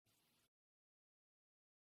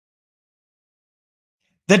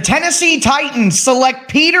The Tennessee Titans select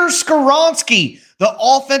Peter Skoronski, the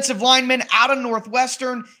offensive lineman out of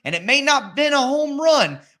Northwestern, and it may not have been a home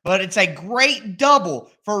run, but it's a great double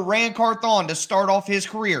for Ran Carthon to start off his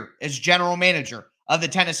career as general manager of the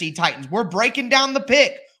Tennessee Titans. We're breaking down the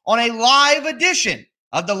pick on a live edition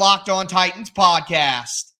of the Locked On Titans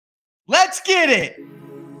podcast. Let's get it.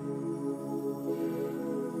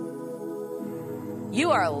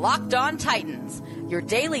 You are Locked On Titans, your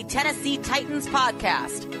daily Tennessee Titans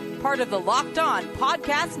podcast, part of the Locked On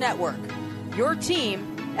Podcast Network, your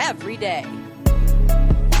team every day.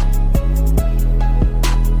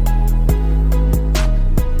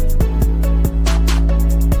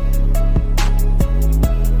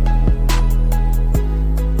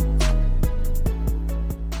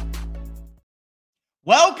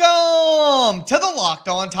 Welcome to the Locked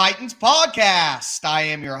On Titans podcast. I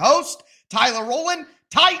am your host, Tyler Rowland.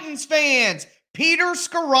 Titans fans, Peter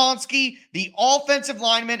Skoronski, the offensive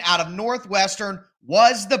lineman out of Northwestern,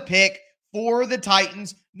 was the pick for the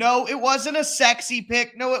Titans. No, it wasn't a sexy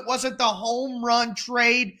pick. No, it wasn't the home run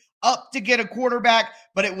trade up to get a quarterback,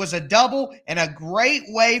 but it was a double and a great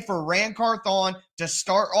way for Ran Carthon to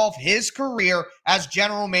start off his career as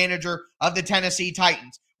general manager of the Tennessee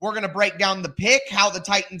Titans. We're going to break down the pick, how the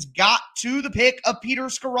Titans got to the pick of Peter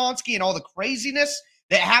Skoronski and all the craziness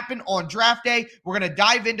that happened on draft day. We're going to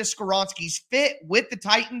dive into Skoronski's fit with the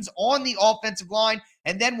Titans on the offensive line,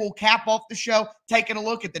 and then we'll cap off the show taking a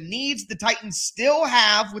look at the needs the Titans still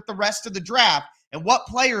have with the rest of the draft and what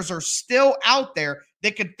players are still out there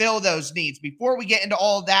that could fill those needs. Before we get into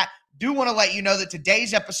all of that, do want to let you know that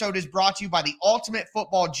today's episode is brought to you by the Ultimate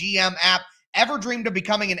Football GM app. Ever dreamed of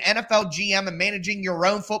becoming an NFL GM and managing your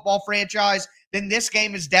own football franchise? Then this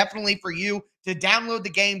game is definitely for you. To download the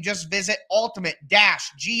game, just visit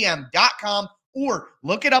ultimate-gm.com or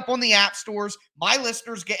look it up on the app stores. My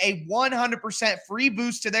listeners get a 100% free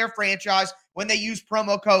boost to their franchise when they use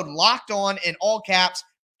promo code LOCKEDON in all caps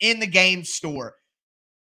in the game store.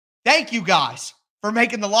 Thank you guys for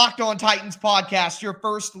making the Locked On Titans podcast your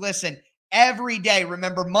first listen every day.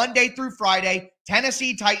 Remember, Monday through Friday,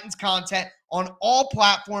 Tennessee Titans content on all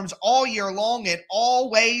platforms all year long and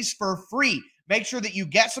always for free. Make sure that you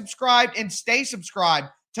get subscribed and stay subscribed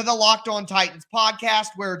to the Locked On Titans podcast,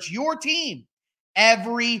 where it's your team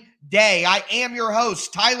every day. I am your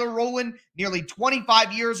host, Tyler Rowland, nearly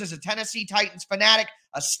 25 years as a Tennessee Titans fanatic,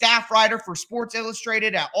 a staff writer for Sports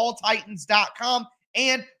Illustrated at alltitans.com,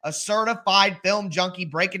 and a certified film junkie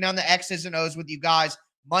breaking down the X's and O's with you guys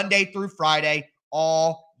Monday through Friday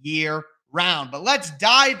all year round. But let's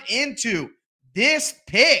dive into this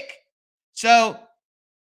pick. So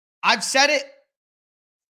I've said it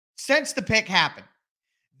since the pick happened.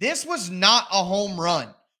 This was not a home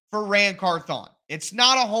run for Ran Carthon. It's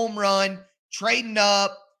not a home run, trading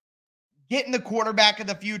up, getting the quarterback of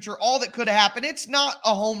the future, all that could have happened. It's not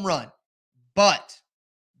a home run, but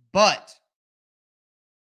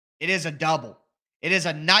it is a double. It is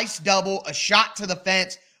a nice double, a shot to the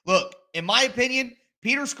fence. Look, in my opinion,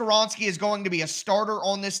 Peter Skoronski is going to be a starter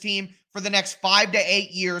on this team for the next 5 to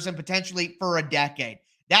 8 years and potentially for a decade.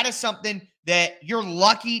 That is something that you're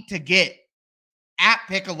lucky to get at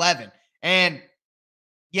pick 11. And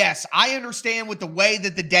yes, I understand with the way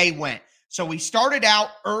that the day went. So we started out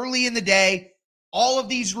early in the day, all of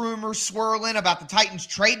these rumors swirling about the Titans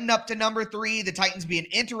trading up to number 3, the Titans being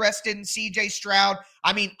interested in C.J. Stroud.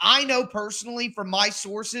 I mean, I know personally from my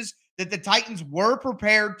sources that the Titans were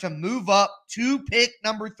prepared to move up to pick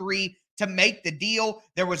number 3 to make the deal.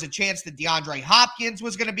 There was a chance that DeAndre Hopkins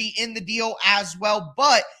was going to be in the deal as well.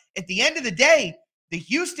 But at the end of the day, the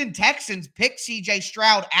Houston Texans picked C.J.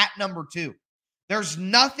 Stroud at number 2. There's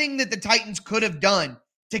nothing that the Titans could have done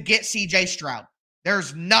to get C.J. Stroud.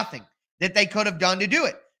 There's nothing that they could have done to do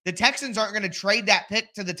it. The Texans aren't going to trade that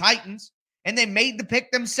pick to the Titans, and they made the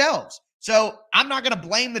pick themselves. So I'm not going to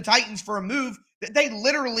blame the Titans for a move that they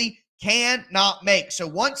literally cannot make. So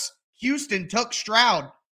once Houston took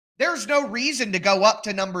Stroud, there's no reason to go up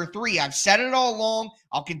to number 3. I've said it all along.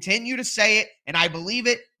 I'll continue to say it, and I believe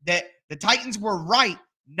it, that the Titans were right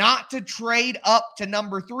not to trade up to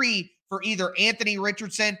number 3 for either Anthony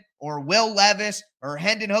Richardson or Will Levis or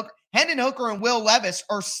Hendon Hooker. Hendon Hooker and Will Levis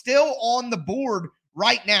are still on the board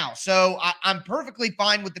right now. So I'm perfectly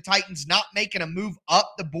fine with the Titans not making a move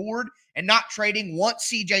up the board and not trading once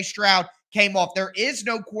C.J. Stroud came off. There is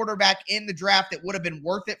no quarterback in the draft that would have been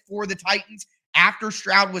worth it for the Titans after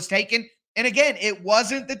Stroud was taken. And again, it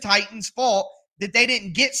wasn't the Titans' fault that they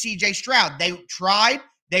didn't get C.J. Stroud. They tried.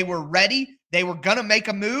 They were ready. They were going to make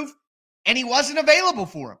a move, and he wasn't available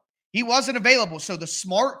for them. He wasn't available. So the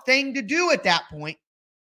smart thing to do at that point,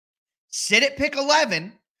 sit at pick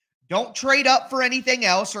 11, Don't trade up for anything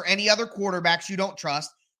else or any other quarterbacks you don't trust.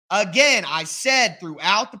 Again, I said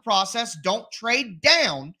throughout the process, don't trade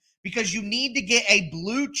down because you need to get a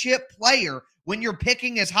blue chip player when you're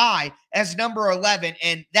picking as high as number 11.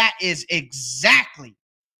 And that is exactly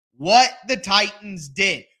what the Titans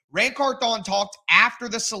did. Ran Carthon talked after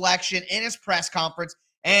the selection in his press conference,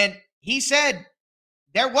 and he said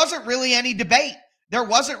there wasn't really any debate. There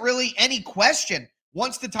wasn't really any question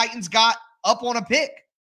once the Titans got up on a pick.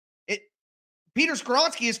 Peter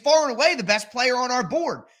Skoronski is far and away the best player on our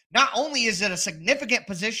board. Not only is it a significant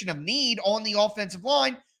position of need on the offensive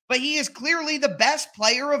line, but he is clearly the best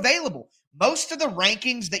player available. Most of the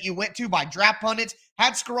rankings that you went to by draft pundits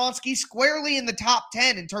had Skoronski squarely in the top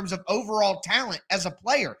 10 in terms of overall talent as a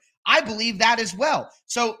player. I believe that as well.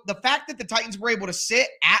 So the fact that the Titans were able to sit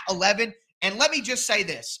at 11, and let me just say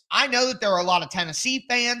this. I know that there are a lot of Tennessee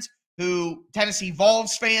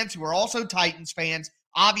Vols fans who are also Titans fans.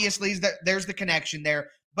 Obviously, there's the connection there.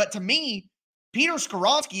 But to me, Peter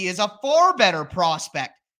Skoronski is a far better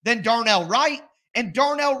prospect than Darnell Wright. And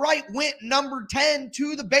Darnell Wright went number 10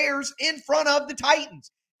 to the Bears in front of the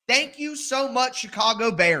Titans. Thank you so much,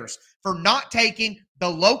 Chicago Bears, for not taking the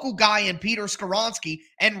local guy in Peter Skoronski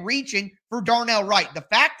and reaching for Darnell Wright. The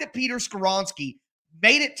fact that Peter Skoronski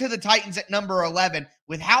made it to the Titans at number 11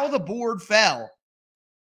 with how the board fell,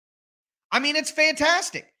 I mean, it's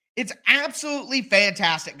fantastic. It's absolutely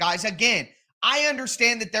fantastic, guys. Again, I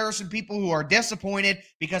understand that there are some people who are disappointed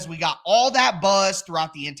because we got all that buzz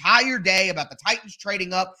throughout the entire day about the Titans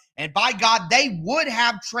trading up. And by God, they would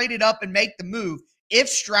have traded up and make the move if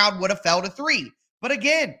Stroud would have fell to 3. But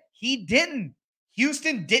again, he didn't.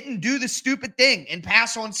 Houston didn't do the stupid thing and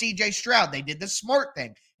pass on C.J. Stroud. They did the smart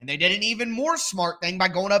thing. And they did an even more smart thing by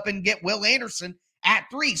going up and get Will Anderson at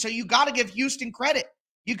 3. So you got to give Houston credit.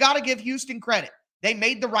 You got to give Houston credit. They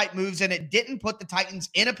made the right moves, and it didn't put the Titans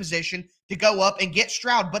in a position to go up and get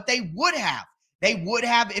Stroud, but they would have. They would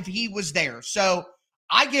have if he was there. So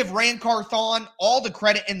I give Ran Carthon all the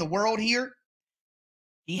credit in the world here.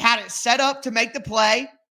 He had it set up to make the play.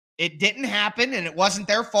 It didn't happen, and it wasn't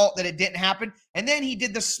their fault that it didn't happen. And then he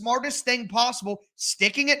did the smartest thing possible,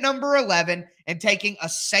 sticking at number 11 and taking a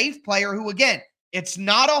safe player who, again, it's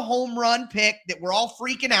not a home run pick that we're all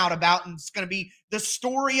freaking out about, and it's going to be the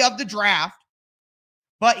story of the draft.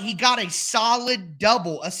 But he got a solid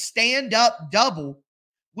double, a stand-up double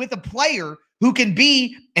with a player who can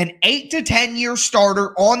be an 8 to 10-year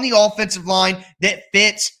starter on the offensive line that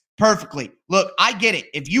fits perfectly. Look, I get it.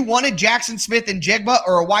 If you wanted Jackson Smith and Jigba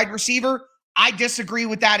or a wide receiver, I disagree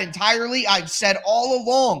with that entirely. I've said all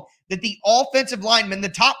along that the offensive linemen, the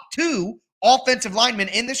top 2 offensive linemen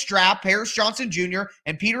in this draft, Paris Johnson Jr.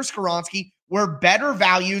 and Peter Skoronski, were better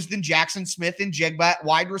values than Jackson Smith and Jigba,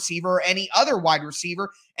 wide receiver, or any other wide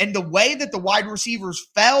receiver. And the way that the wide receivers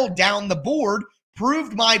fell down the board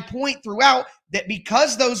proved my point throughout that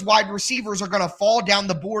because those wide receivers are going to fall down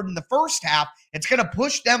the board in the first half, it's going to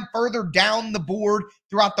push them further down the board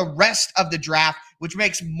throughout the rest of the draft, which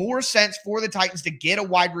makes more sense for the Titans to get a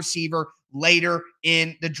wide receiver later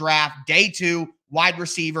in the draft. Day 2, wide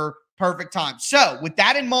receiver, perfect time. So with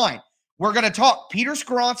that in mind, we're going to talk Peter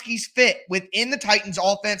Skoronski's fit within the Titans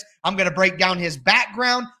offense. I'm going to break down his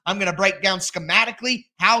background. I'm going to break down schematically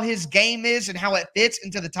how his game is and how it fits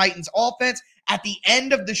into the Titans offense. At the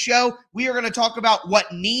end of the show, we are going to talk about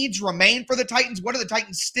what needs remain for the Titans. What do the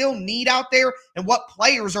Titans still need out there? And what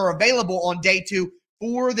players are available on day 2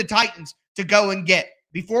 for the Titans to go and get.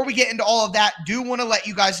 Before we get into all of that, do want to let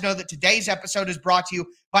you guys know that today's episode is brought to you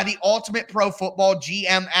by the Ultimate Pro Football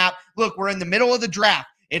GM app. Look, we're in the middle of the draft.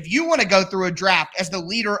 If you want to go through a draft as the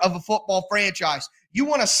leader of a football franchise, you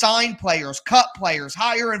want to sign players, cut players,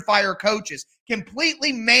 hire and fire coaches,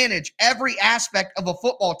 completely manage every aspect of a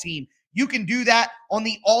football team, you can do that on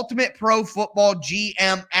the Ultimate Pro Football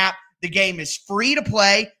GM app. The game is free to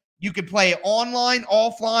play. You can play it online,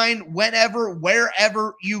 offline, whenever,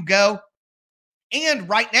 wherever you go. And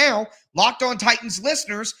right now, Locked On Titans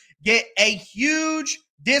listeners get a huge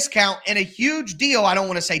discount and a huge deal. I don't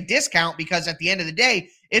want to say discount because at the end of the day,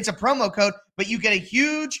 it's a promo code, but you get a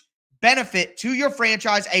huge benefit to your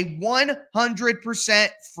franchise, a 100%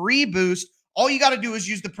 free boost. All you got to do is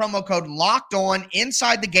use the promo code Locked On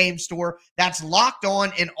inside the game store. That's Locked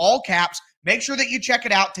On in all caps. Make sure that you check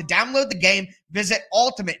it out. To download the game, visit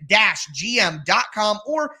ultimate-gm.com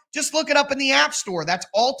or just look it up in the App Store. That's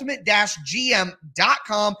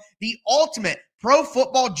ultimate-gm.com, the Ultimate Pro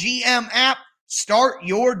Football GM app. Start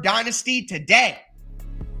your dynasty today.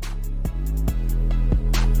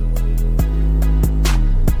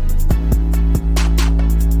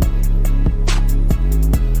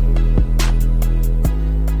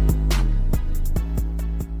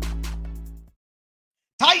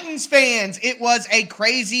 Titans fans, it was a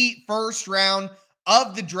crazy first round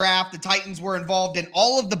of the draft. The Titans were involved in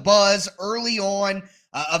all of the buzz early on.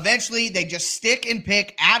 Eventually, they just stick and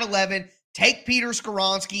pick at 11, take Peter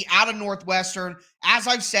Skoronski out of Northwestern. As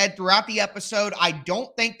I've said throughout the episode, I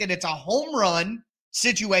don't think that it's a home run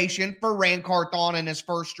situation for Ran Carthon in his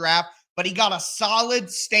first draft, but he got a solid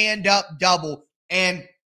stand-up double. And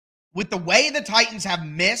with the way the Titans have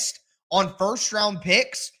missed on first-round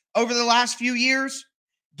picks over the last few years,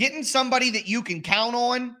 getting somebody that you can count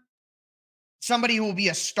on, somebody who will be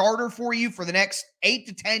a starter for you for the next 8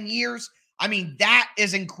 to 10 years, I mean, that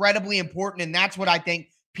is incredibly important, and that's what I think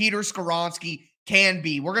Peter Skoronski can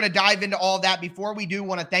be. We're going to dive into all of that. Before we do,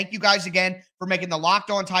 want to thank you guys again for making the Locked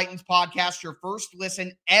On Titans podcast your first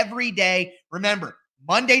listen every day. Remember,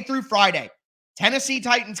 Monday through Friday, Tennessee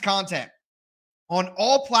Titans content on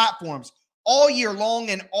all platforms, all year long,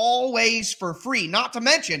 and always for free. Not to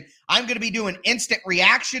mention, I'm going to be doing instant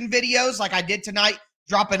reaction videos like I did tonight,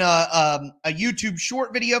 dropping a YouTube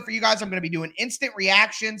short video for you guys. I'm going to be doing instant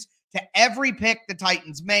reactions to every pick the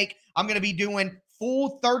Titans make. I'm going to be doing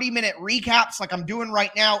full 30-minute recaps like I'm doing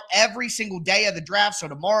right now every single day of the draft. So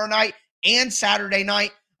tomorrow night and Saturday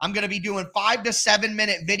night, I'm going to be doing 5 to 7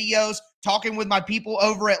 minute videos talking with my people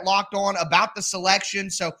over at Locked On about the selection.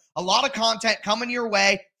 So a lot of content coming your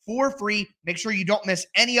way for free. Make sure you don't miss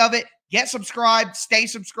any of it. Get subscribed, stay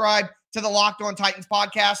subscribed to the Locked On Titans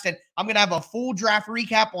podcast. And I'm going to have a full draft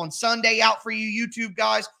recap on Sunday out for you YouTube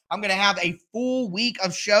guys. I'm going to have a full week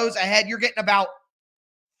of shows ahead. You're getting about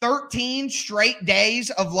 13 straight days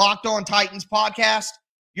of Locked On Titans podcast.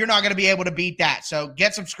 You're not going to be able to beat that. So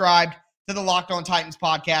get subscribed to the Locked On Titans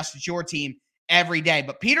podcast. It's your team every day.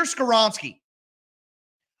 But Peter Skoronski,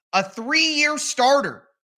 a 3-year starter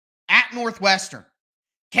at Northwestern,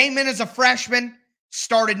 came in as a freshman,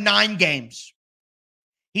 started 9 games.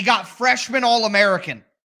 He got freshman All-American.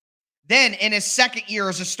 Then in his second year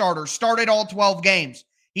as a starter, started all 12 games.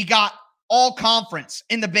 He got all-conference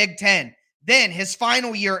in the Big Ten. Then his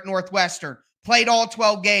final year at Northwestern, played all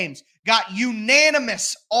 12 games, got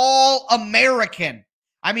unanimous All-American.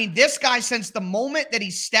 I mean, this guy, since the moment that he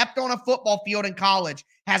stepped on a football field in college,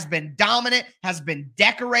 has been dominant, has been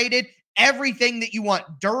decorated, everything that you want: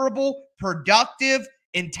 durable, productive,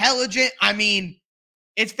 intelligent. I mean,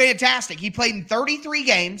 it's fantastic. He played in 33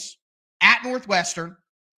 games at Northwestern.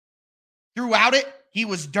 Throughout it, he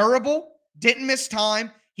was durable, didn't miss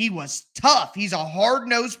time. He was tough. He's a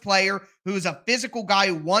hard-nosed player who is a physical guy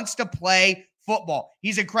who wants to play football.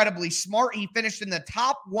 He's incredibly smart. He finished in the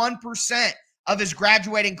top 1% of his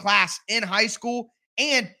graduating class in high school,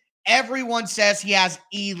 and everyone says he has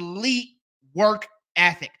elite work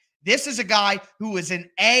ethic. This is a guy who is an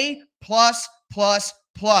A+++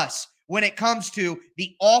 when it comes to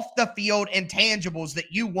the off-the-field intangibles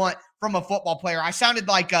that you want from a football player. I sounded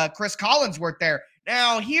like Chris Collinsworth there.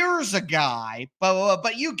 Now, here's a guy,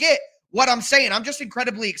 but you get what I'm saying. I'm just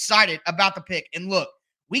incredibly excited about the pick. And look,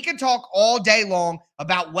 we can talk all day long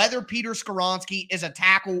about whether Peter Skoronski is a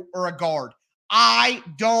tackle or a guard. I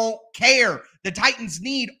don't care. The Titans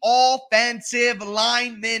need offensive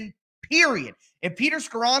linemen, period. If Peter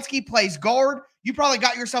Skoronski plays guard, you probably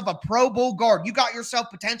got yourself a Pro Bowl guard. You got yourself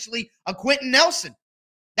potentially a Quentin Nelson.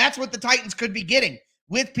 That's what the Titans could be getting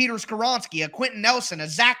with Peter Skoronski, a Quentin Nelson, a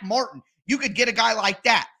Zach Martin. You could get a guy like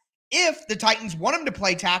that. If the Titans want him to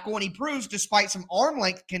play tackle and he proves, despite some arm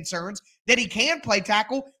length concerns, that he can play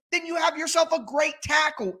tackle, then you have yourself a great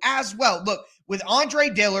tackle as well. Look, with Andre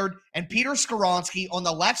Dillard and Peter Skoronski on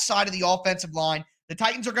the left side of the offensive line, the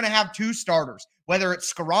Titans are going to have 2 starters, whether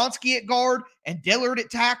it's Skoronski at guard and Dillard at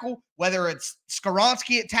tackle, whether it's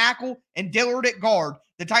Skoronski at tackle and Dillard at guard.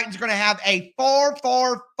 The Titans are going to have a far,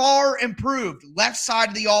 far, far improved left side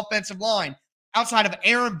of the offensive line outside of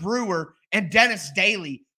Aaron Brewer and Dennis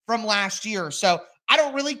Daly from last year. So I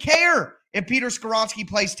don't really care if Peter Skoronski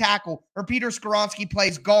plays tackle or Peter Skoronski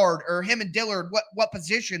plays guard or him and Dillard, what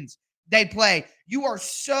positions they play. You are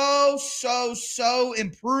so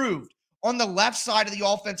improved on the left side of the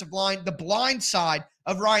offensive line, the blind side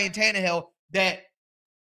of Ryan Tannehill, that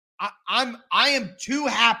I am too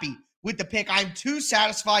happy with the pick. I'm too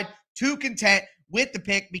satisfied, too content with the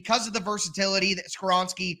pick because of the versatility that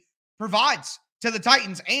Skoronski provides to the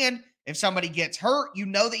Titans. And if somebody gets hurt, you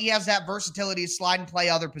know that he has that versatility to slide and play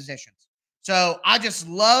other positions. So I just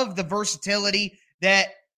love the versatility that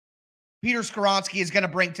Peter Skoronski is going to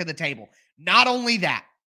bring to the table. Not only that,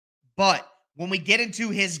 but when we get into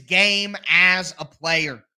his game as a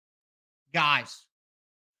player, guys,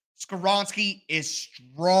 Skoronski is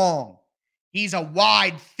strong. He's a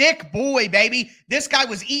wide, thick boy, baby. This guy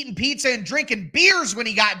was eating pizza and drinking beers when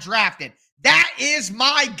he got drafted. That is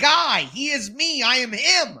my guy. He is me. I am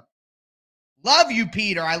him. Love you,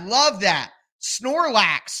 Peter. I love that.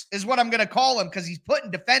 Snorlax is what I'm going to call him because he's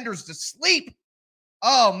putting defenders to sleep.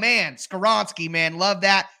 Oh, man. Skoronski, man. Love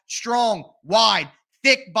that. Strong, wide,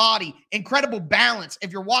 thick body, incredible balance.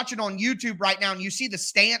 If you're watching on YouTube right now and you see the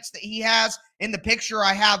stance that he has in the picture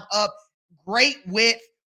I have up, great width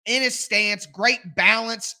in his stance, great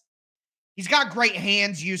balance. He's got great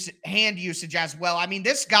hand usage as well. I mean,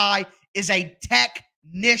 this guy is a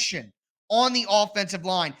technician on the offensive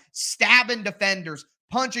line, stabbing defenders,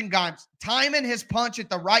 punching guys, timing his punch at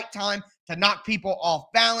the right time to knock people off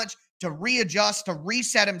balance, to readjust, to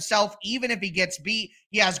reset himself, even if he gets beat.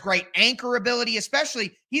 He has great anchor ability,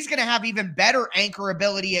 especially he's going to have even better anchor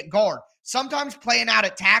ability at guard. Sometimes playing out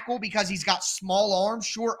at tackle because he's got small arms,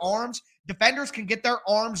 short arms, defenders can get their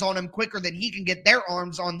arms on him quicker than he can get their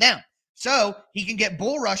arms on them. So he can get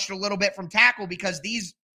bull rushed a little bit from tackle because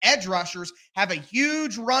these edge rushers have a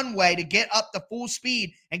huge runway to get up to full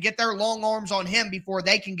speed and get their long arms on him before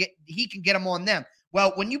he can get them on them.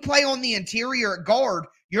 Well, when you play on the interior at guard,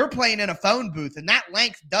 you're playing in a phone booth, and that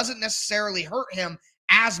length doesn't necessarily hurt him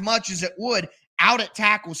as much as it would out at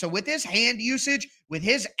tackle. So with his hand usage, with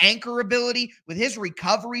his anchor ability, with his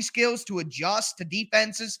recovery skills to adjust to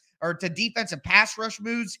defenses or to defensive pass rush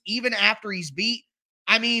moves, even after he's beat,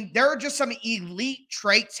 I mean, there are just some elite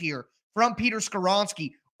traits here from Peter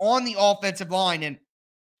Skoronski on the offensive line. And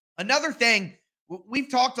another thing, we've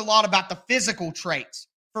talked a lot about the physical traits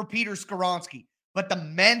for Peter Skoronski, but the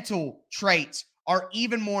mental traits are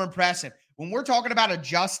even more impressive. When we're talking about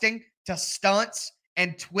adjusting to stunts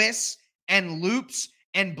and twists and loops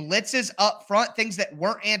and blitzes up front, things that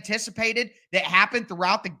weren't anticipated that happened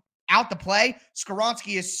throughout the play,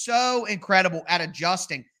 Skoronski is so incredible at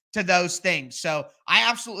adjusting to those things. So I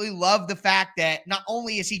absolutely love the fact that not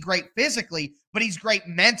only is he great physically, but he's great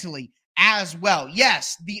mentally as well.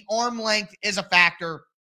 Yes, the arm length is a factor.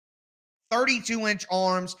 32-inch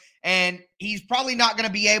arms, and he's probably not going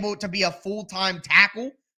to be able to be a full-time tackle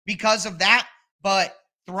because of that, but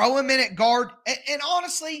throw him in at guard. And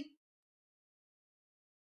honestly,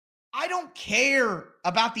 I don't care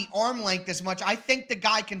about the arm length as much. I think the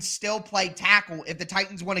guy can still play tackle if the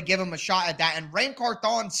Titans want to give him a shot at that. And Ran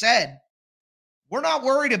Carthon said, we're not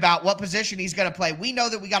worried about what position he's going to play. We know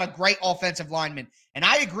that we got a great offensive lineman. And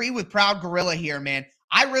I agree with Proud Gorilla here, man.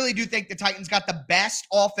 I really do think the Titans got the best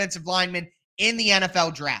offensive lineman in the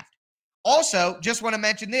NFL draft. Also, just want to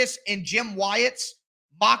mention this, in Jim Wyatt's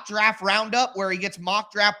mock draft roundup, where he gets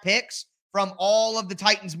mock draft picks from all of the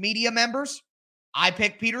Titans media members, I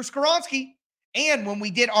picked Peter Skoronski. And when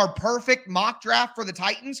we did our perfect mock draft for the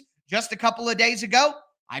Titans just a couple of days ago,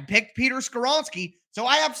 I picked Peter Skoronski. So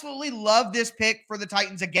I absolutely love this pick for the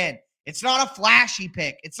Titans again. It's not a flashy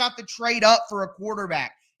pick. It's not the trade up for a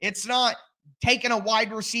quarterback. It's not taking a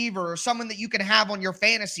wide receiver or someone that you can have on your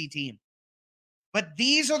fantasy team. But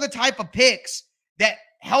these are the type of picks that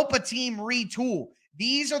help a team retool.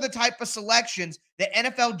 These are the type of selections that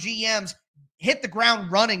NFL GMs hit the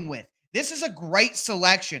ground running with. This is a great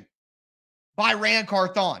selection by Ran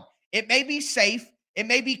Carthon. It may be safe, it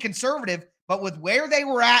may be conservative, but with where they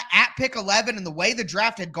were at pick 11 and the way the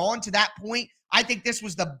draft had gone to that point, I think this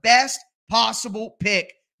was the best possible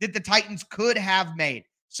pick that the Titans could have made.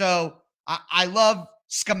 So I love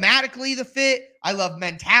schematically the fit. I love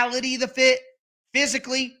mentality the fit.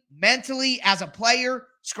 Physically, mentally, as a player,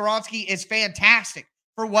 Skoronski is fantastic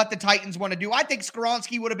for what the Titans want to do. I think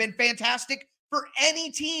Skoronski would have been fantastic for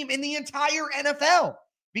any team in the entire NFL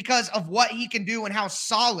because of what he can do and how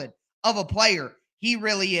solid of a player he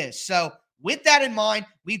really is. So with that in mind,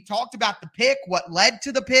 we've talked about the pick, what led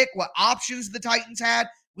to the pick, what options the Titans had.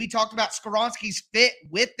 We talked about Skoronski's fit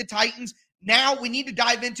with the Titans. Now we need to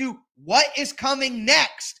dive into what is coming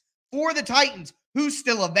next for the Titans. Who's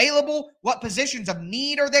still available? What positions of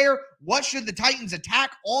need are there? What should the Titans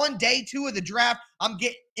attack on day 2 of the draft? I'm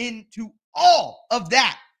getting into all of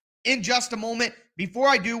that in just a moment. Before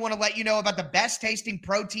I do, want to let you know about the best tasting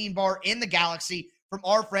protein bar in the galaxy from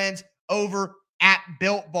our friends over at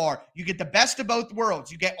Built Bar. You get the best of both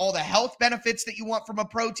worlds. You get all the health benefits that you want from a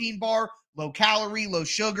protein bar, low calorie, low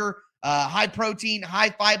sugar, high protein, high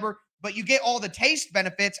fiber, but you get all the taste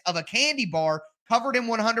benefits of a candy bar covered in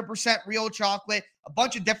 100% real chocolate, a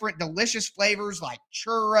bunch of different delicious flavors like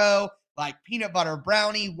churro, like peanut butter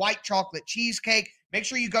brownie, white chocolate cheesecake. Make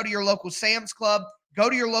sure you go to your local Sam's Club, go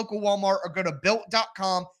to your local Walmart, or go to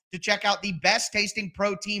Built.com to check out the best tasting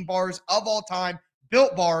protein bars of all time.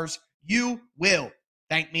 Built Bars, you will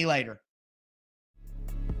thank me later.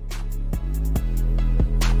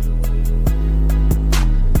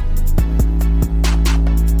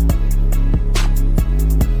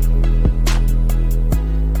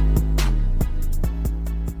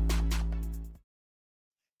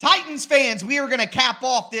 Titans fans, we are going to cap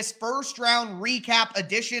off this first round recap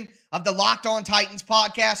edition of the Locked On Titans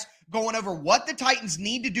podcast, going over what the Titans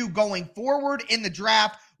need to do going forward in the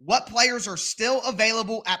draft, what players are still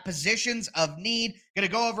available at positions of need. Going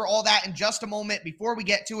to go over all that in just a moment. Before we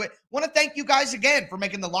get to it, want to thank you guys again for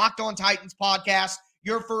making the Locked On Titans podcast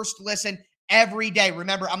your first listen every day.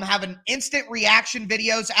 Remember, I'm having instant reaction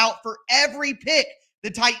videos out for every pick the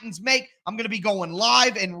Titans make. I'm going to be going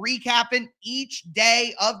live and recapping each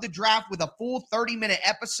day of the draft with a full 30-minute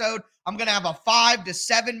episode. I'm going to have a 5 to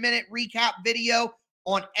 7 minute recap video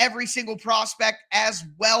on every single prospect as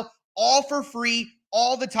well, all for free,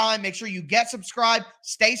 all the time. Make sure you get subscribed,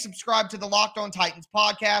 stay subscribed to the Locked On Titans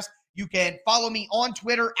podcast. You can follow me on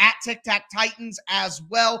Twitter at TicTacTitans as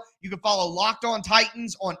well. You can follow Locked On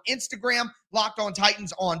Titans on Instagram, Locked On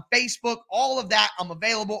Titans on Facebook. All of that, I'm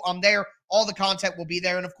available. I'm there. All the content will be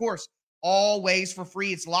there. And of course, always for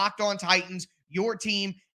free. It's Locked On Titans, your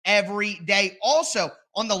team every day. Also,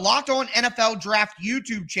 on the Locked On NFL Draft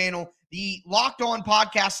YouTube channel, the Locked On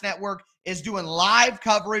Podcast Network is doing live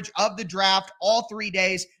coverage of the draft all 3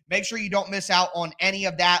 days. Make sure you don't miss out on any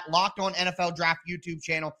of that. Locked On NFL Draft YouTube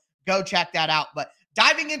channel. Go check that out. But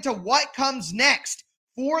diving into what comes next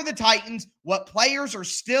for the Titans, what players are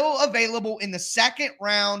still available in the second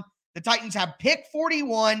round. The Titans have pick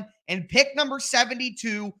 41 and pick number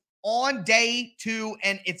 72 on day 2.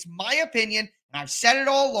 And it's my opinion, and I've said it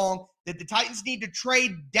all along, that the Titans need to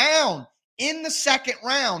trade down in the second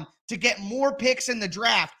round to get more picks in the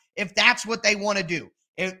draft if that's what they want to do.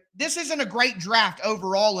 This isn't a great draft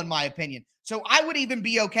overall, in my opinion. So I would even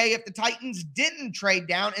be okay if the Titans didn't trade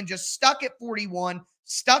down and just stuck at 41,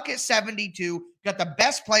 stuck at 72, got the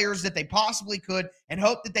best players that they possibly could, and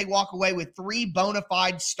hope that they walk away with 3 bona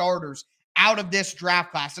fide starters out of this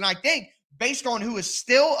draft class. And I think based on who is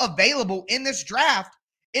still available in this draft,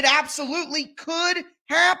 it absolutely could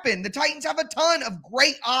happen. The Titans have a ton of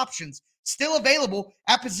great options still available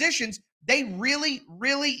at positions they really,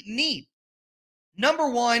 really need. Number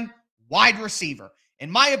 1, wide receiver. In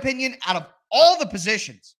my opinion, out of all the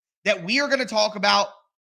positions that we are going to talk about,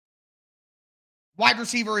 wide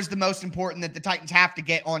receiver is the most important that the Titans have to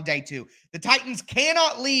get on day 2. The Titans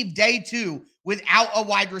cannot leave day 2 without a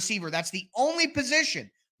wide receiver. That's the only position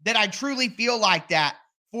that I truly feel like that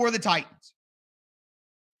for the Titans.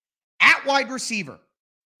 At wide receiver,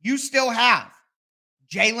 you still have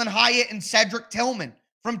Jalen Hyatt and Cedric Tillman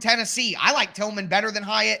from Tennessee. I like Tillman better than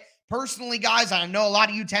Hyatt. Personally, guys, I know a lot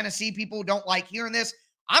of you Tennessee people don't like hearing this.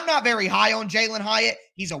 I'm not very high on Jalen Hyatt.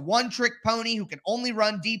 He's a one-trick pony who can only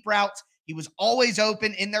run deep routes. He was always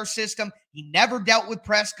open in their system. He never dealt with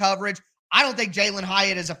press coverage. I don't think Jalen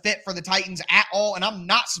Hyatt is a fit for the Titans at all, and I'm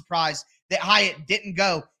not surprised that Hyatt didn't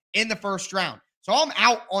go in the first round. So I'm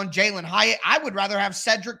out on Jalen Hyatt. I would rather have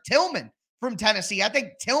Cedric Tillman from Tennessee. I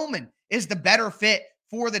think Tillman is the better fit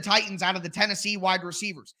for the Titans out of the Tennessee wide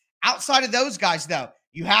receivers. Outside of those guys, though,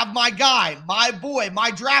 you have my guy, my boy,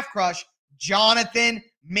 my draft crush, Jonathan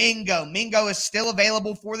Mingo. Mingo is still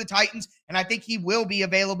available for the Titans, and I think he will be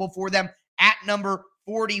available for them at number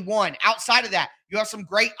 41. Outside of that, you have some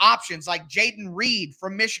great options like Jaden Reed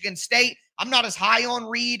from Michigan State. I'm not as high on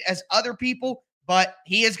Reed as other people, but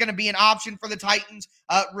he is going to be an option for the Titans.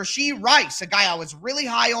 Rashee Rice, a guy I was really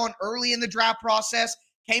high on early in the draft process,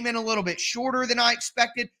 came in a little bit shorter than I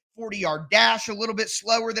expected. 40-yard dash, a little bit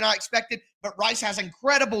slower than I expected, but Rice has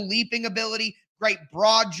incredible leaping ability, great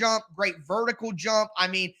broad jump, great vertical jump. I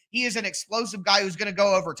mean, he is an explosive guy who's going to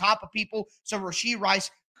go over top of people, so Rashee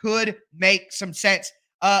Rice could make some sense.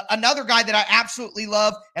 Another guy that I absolutely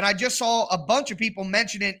love, and I just saw a bunch of people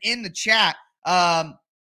mention it in the chat,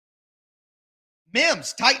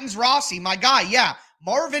 Mims, Titans Rossi, my guy, yeah.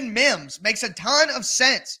 Marvin Mims makes a ton of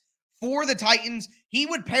sense for the Titans. He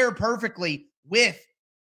would pair perfectly with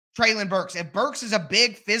Treylon Burks. If Burks is a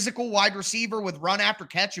big physical wide receiver with run after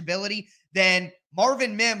catch ability, then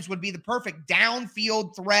Marvin Mims would be the perfect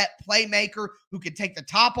downfield threat playmaker who could take the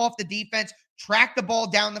top off the defense, track the ball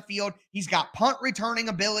down the field. He's got punt returning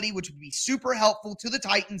ability, which would be super helpful to the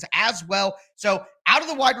Titans as well. So out of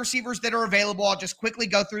the wide receivers that are available, I'll just quickly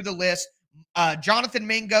go through the list. Jonathan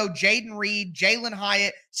Mingo, Jaden Reed, Jalen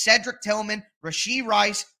Hyatt, Cedric Tillman, Rashee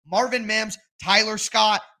Rice, Marvin Mims, Tyler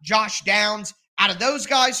Scott, Josh Downs. Out of those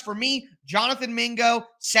guys, for me, Jonathan Mingo,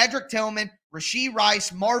 Cedric Tillman, Rashee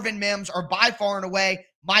Rice, Marvin Mims are by far and away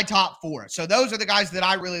my top 4. So those are the guys that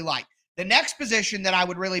I really like. The next position that I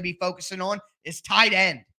would really be focusing on is tight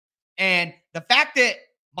end. And the fact that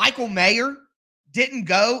Michael Mayer didn't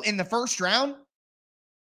go in the first round,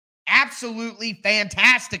 absolutely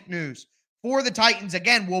fantastic news for the Titans.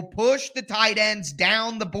 Again, will push the tight ends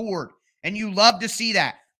down the board, and you love to see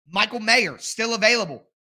that. Michael Mayer still available.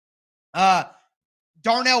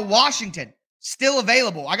 Darnell Washington, still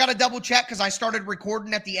available. I got to double check because I started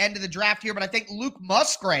recording at the end of the draft here, but I think Luke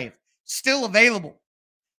Musgrave, still available.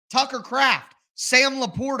 Tucker Kraft, Sam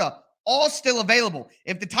Laporta, all still available.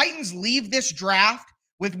 If the Titans leave this draft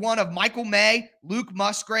with one of Michael May, Luke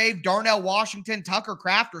Musgrave, Darnell Washington, Tucker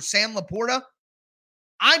Kraft, or Sam Laporta,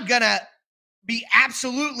 I'm going to be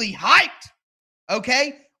absolutely hyped.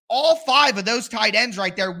 Okay? All 5 of those tight ends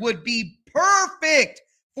right there would be perfect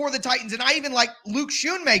for the Titans. And I even like Luke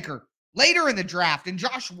Schoonmaker later in the draft and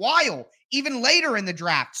Josh Weil even later in the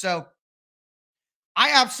draft. So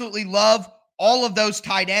I absolutely love all of those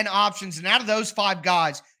tight end options. And out of those 5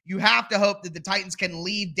 guys, you have to hope that the Titans can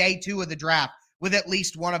leave day 2 of the draft with at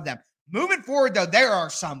least one of them. Moving forward, though, there are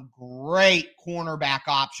some great cornerback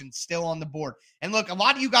options still on the board. And look, a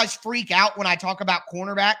lot of you guys freak out when I talk about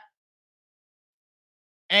cornerback.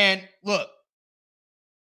 And look,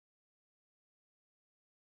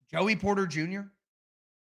 Joey Porter Jr.,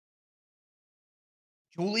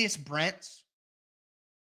 Julius Brents,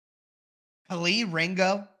 Khalid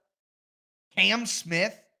Ringo, Cam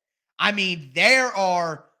Smith. I mean, there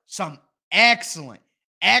are some excellent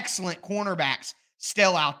cornerbacks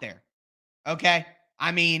still out there. Okay?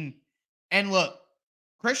 I mean, and look,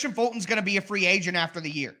 Christian Fulton's going to be a free agent after the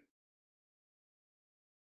year.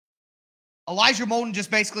 Elijah Molden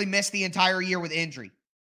just basically missed the entire year with injury.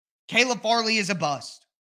 Caleb Farley is a bust.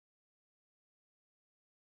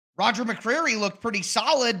 Roger McCreary looked pretty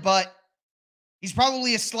solid, but he's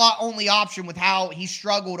probably a slot-only option with how he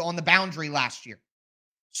struggled on the boundary last year.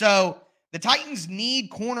 So the Titans need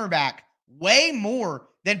cornerback way more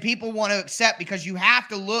than people want to accept because you have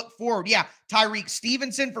to look forward. Yeah, Tyreek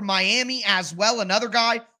Stevenson from Miami as well, another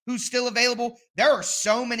guy who's still available. There are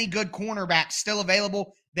so many good cornerbacks still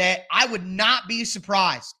available that I would not be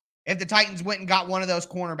surprised if the Titans went and got one of those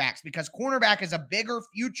cornerbacks because cornerback is a bigger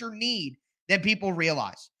future need than people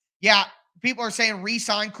realize. Yeah, people are saying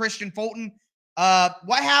re-sign Christian Fulton.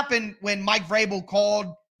 What happened when Mike Vrabel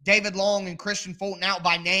called David Long and Christian Fulton out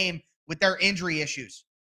by name with their injury issues?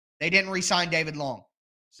 They didn't re-sign David Long.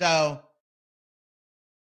 So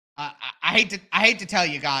I hate to tell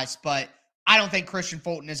you guys, but I don't think Christian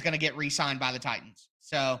Fulton is going to get re-signed by the Titans.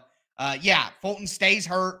 So yeah, Fulton stays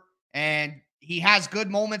hurt, and he has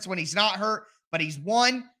good moments when he's not hurt, but he's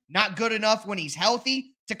not good enough when he's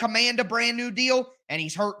healthy to command a brand new deal, and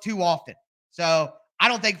he's hurt too often. So I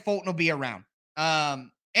don't think Fulton will be around.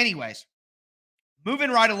 Anyways,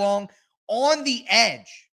 moving right along, on the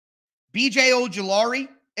edge, B.J. Ojulari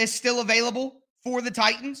is still available for the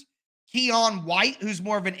Titans. Keon White, who's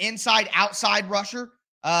more of an inside-outside rusher.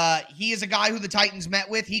 He is a guy who the Titans met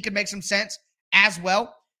with. He could make some sense as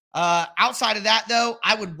well. Outside of that, though,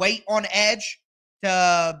 I would wait on edge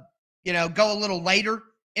to, go a little later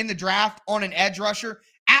in the draft on an edge rusher.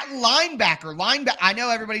 At linebacker, I know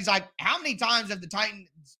everybody's like, how many linebackers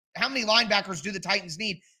do the Titans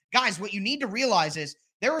need? Guys, what you need to realize is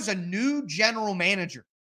there is a new general manager.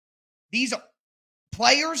 These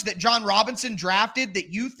players that John Robinson drafted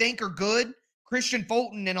that you think are good, Christian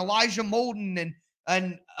Fulton and Elijah Molden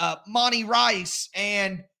and Monty Rice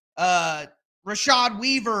and Rashad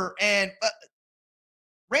Weaver and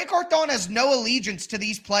Ray Carthon has no allegiance to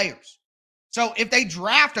these players. So if they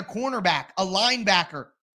draft a cornerback, a linebacker,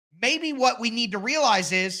 maybe what we need to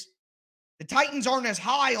realize is the Titans aren't as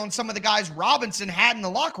high on some of the guys Robinson had in the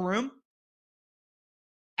locker room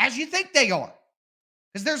as you think they are,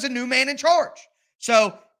 because there's a new man in charge.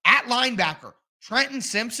 So at linebacker, Trenton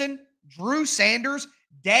Simpson, Drew Sanders,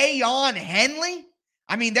 Dayon Henley.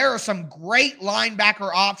 I mean, there are some great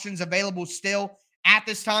linebacker options available still at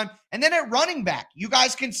this time. And then at running back, you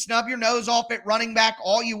guys can snub your nose off at running back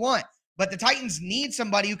all you want, but the Titans need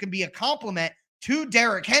somebody who can be a complement to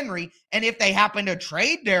Derrick Henry. And if they happen to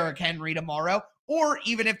trade Derrick Henry tomorrow, or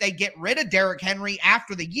even if they get rid of Derrick Henry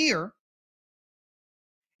after the year,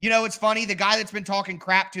 it's funny. The guy that's been talking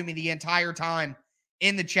crap to me the entire time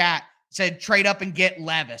in the chat said, trade up and get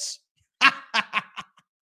Levis.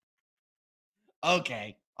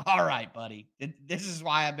 Okay. All right, buddy. This is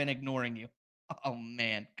why I've been ignoring you. Oh,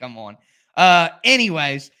 man. Come on.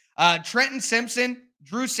 Anyways, Trenton Simpson,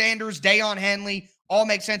 Drew Sanders, Dayon Henley all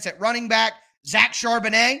make sense at running back. Zach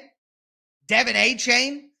Charbonnet, Devin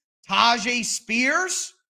Achane, Tajay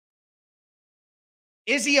Spears,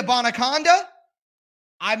 Izzy Abanaconda.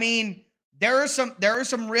 I mean, there are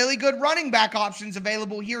some really good running back options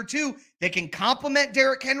available here too that can complement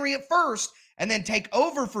Derrick Henry at first and then take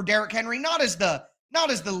over for Derrick Henry, not as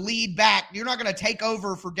the lead back. You're not going to take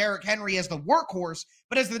over for Derrick Henry as the workhorse,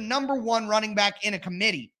 but as the number one running back in a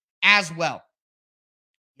committee as well.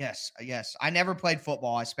 Yes. I never played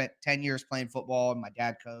football. I spent 10 years playing football, and my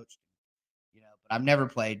dad coached. I've never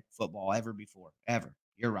played football ever before, ever.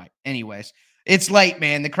 You're right. Anyways, it's late,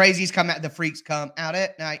 man. The crazies come out, the freaks come out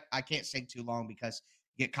at night. I can't sing too long because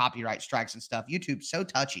you get copyright strikes and stuff. YouTube's so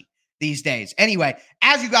touchy these days. Anyway,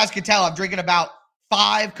 as you guys can tell, I'm drinking about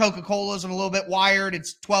 5 Coca-Colas. I'm a little bit wired.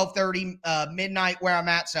 It's 12:30 midnight where I'm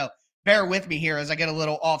at, so bear with me here as I get a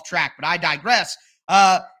little off track, but I digress.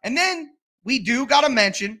 And then we do got to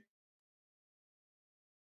mention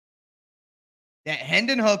that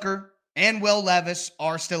Hendon Hooker and Will Levis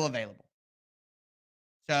are still available.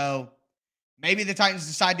 So maybe the Titans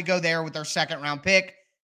decide to go there with their second-round pick.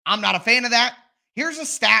 I'm not a fan of that. Here's a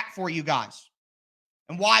stat for you guys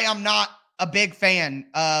and why I'm not a big fan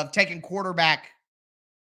of taking quarterback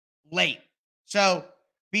late. So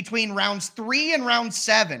between rounds 3 and round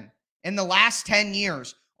 7 in the last 10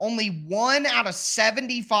 years, only 1 out of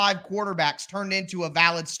 75 quarterbacks turned into a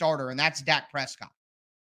valid starter, and that's Dak Prescott.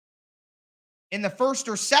 In the first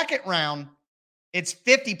or second round, it's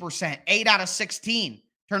 50%. 8 out of 16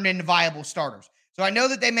 turned into viable starters. So I know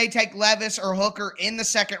that they may take Levis or Hooker in the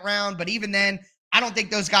second round, but even then, I don't think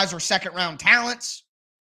those guys are second-round talents.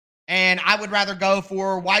 And I would rather go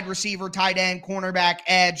for wide receiver, tight end, cornerback,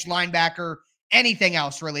 edge, linebacker, anything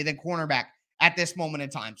else really than cornerback at this moment in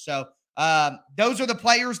time. So those are the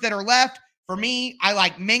players that are left. For me, I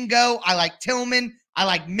like Mingo. I like Tillman. I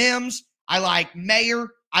like Mims. I like Mayer.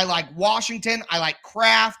 I like Washington. I like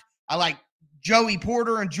Kraft. I like Joey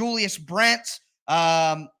Porter and Julius Brents.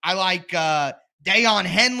 I like Dayon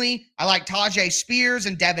Henley. I like Tajay Spears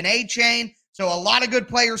and Devin A-Chain. So a lot of good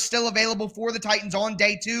players still available for the Titans on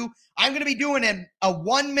day 2. I'm going to be doing a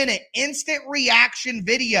 1-minute instant reaction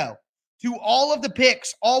video to all of the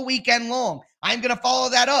picks all weekend long. I'm going to follow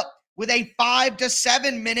that up with a 5 to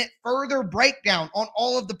 7 minute further breakdown on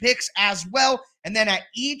all of the picks as well. And then at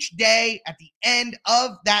each day, at the end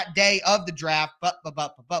of that day of the draft, I'm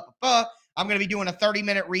going to be doing a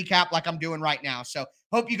 30-minute recap like I'm doing right now. So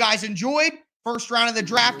hope you guys enjoyed. First round of the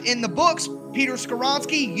draft in the books. Peter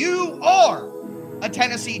Skoronski, you are a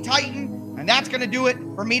Tennessee Titan. And that's going to do it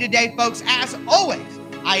for me today, folks. As always,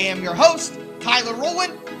 I am your host, Tyler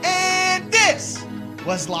Rowland, and this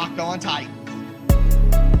was Locked On Titans.